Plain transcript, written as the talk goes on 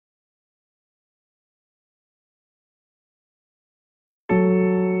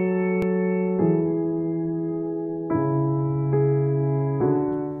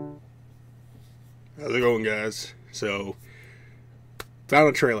going, guys? So, found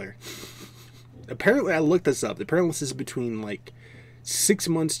a trailer. Apparently, I looked this up. Apparently, this is between like 6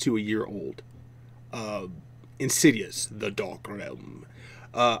 months to a year old. Insidious, The Dark Realm.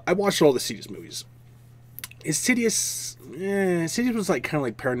 I watched all the Insidious movies. Insidious was like kind of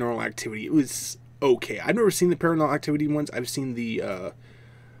like Paranormal Activity. It was okay. I've never seen the Paranormal Activity ones. I've seen the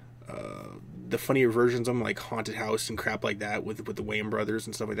funnier versions of them, like Haunted House and crap like that with the Wayans brothers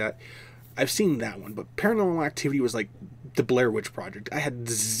and stuff like that. I've seen that one, but Paranormal Activity was like the Blair Witch Project. I had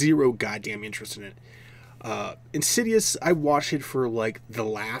zero goddamn interest in it. Insidious, I watched it for like the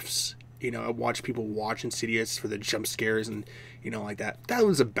laughs. You know, I watched people watch Insidious for the jump scares and, you know, like that. That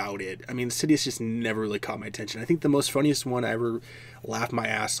was about it. I mean, Insidious just never really caught my attention. I think the most funniest one I ever laughed my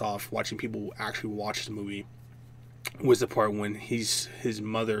ass off watching people actually watch the movie was the part when his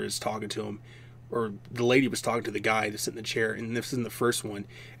mother is talking to him, or the lady was talking to the guy to sit in the chair, and this is in the first one,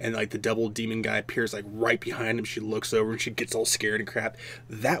 and like the devil demon guy appears like right behind him. She looks over and she gets all scared and crap.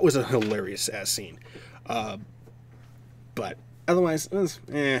 That was a hilarious ass scene. But otherwise, it was,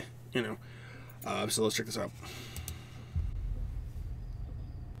 you know. So let's check this out.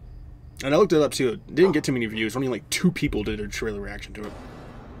 And I looked it up too. It didn't get too many views. Only like 2 people did a trailer reaction to it.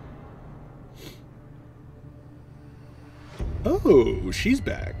 Oh, she's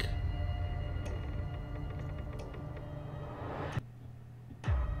back.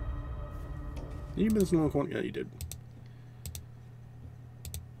 You been in the corner? Yeah, you did.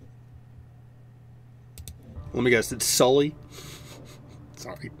 Let me guess, it's Sully.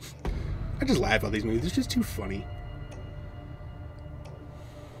 Sorry. I just laugh at these movies. They're just too funny.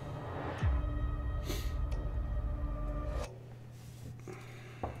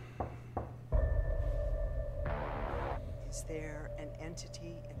 Is there an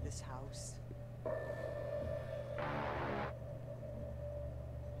entity in this house?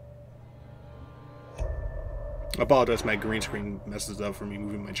 I apologize, my green screen messes up for me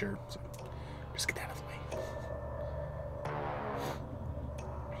moving my chair. So just get that out of the way.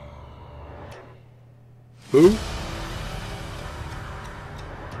 Who?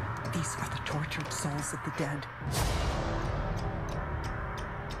 These are the tortured souls of the dead.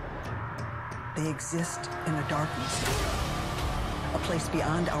 They exist in a darkness, a place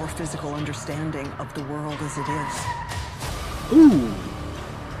beyond our physical understanding of the world as it is. Ooh.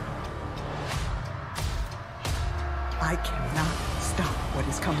 I cannot stop what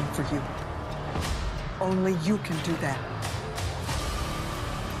is coming for you. Only you can do that.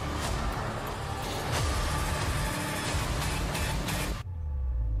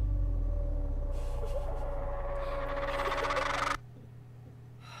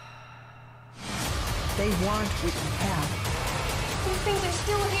 They want what you have. These things are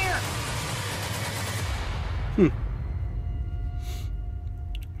still here.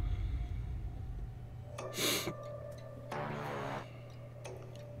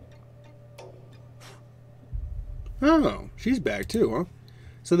 Oh, she's back too, huh?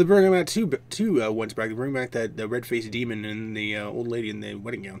 So they're bringing back two ones back. They bring back the red-faced demon and the old lady in the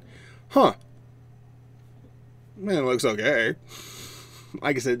wedding gown. Huh. Man, it looks okay.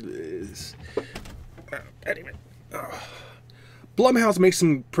 Like I said, anyway. Blumhouse makes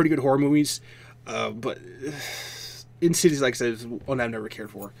some pretty good horror movies, but Insidious, like I said, is one I've never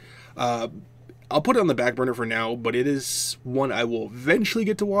cared for. I'll put it on the back burner for now, but it is one I will eventually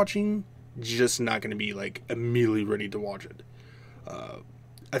get to watching. Just not going to be like immediately ready to watch it.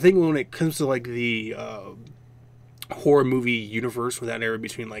 I think when it comes to like the horror movie universe with that area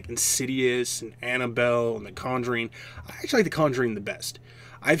between like Insidious and Annabelle and The Conjuring, I actually like The Conjuring the best.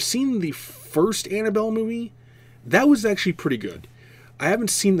 I've seen the first Annabelle movie. That was actually pretty good. I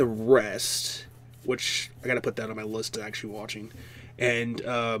haven't seen the rest, which I got to put that on my list of actually watching. And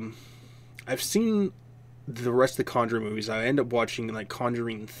I've seen the rest of the Conjuring movies. I end up watching like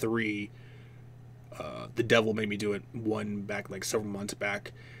Conjuring 3. The Devil Made Me Do It 1 back like several months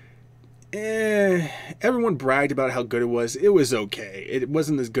back. Everyone bragged about how good it was. It was okay. It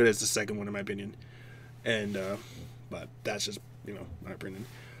wasn't as good as the second one in my opinion. And but that's just, you know, my opinion.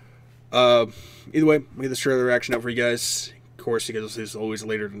 Either way, I'm gonna get this trailer reaction out for you guys. Of course, you guys will see this always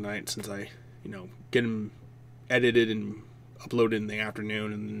later tonight since I, you know, get them edited and uploaded in the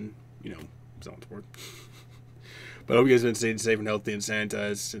afternoon, and then, you know, so on and so forth. But I hope you guys have been staying safe and healthy and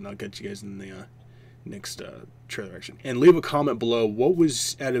sanitized, and I'll catch you guys in the next trailer reaction. And leave a comment below, what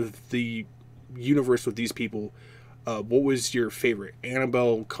was, out of the universe with these people, what was your favorite?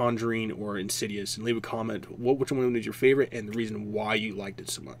 Annabelle, Conjuring, or Insidious? And leave a comment, which one was your favorite, and the reason why you liked it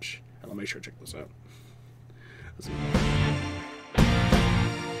so much. And I'll make sure to check those out.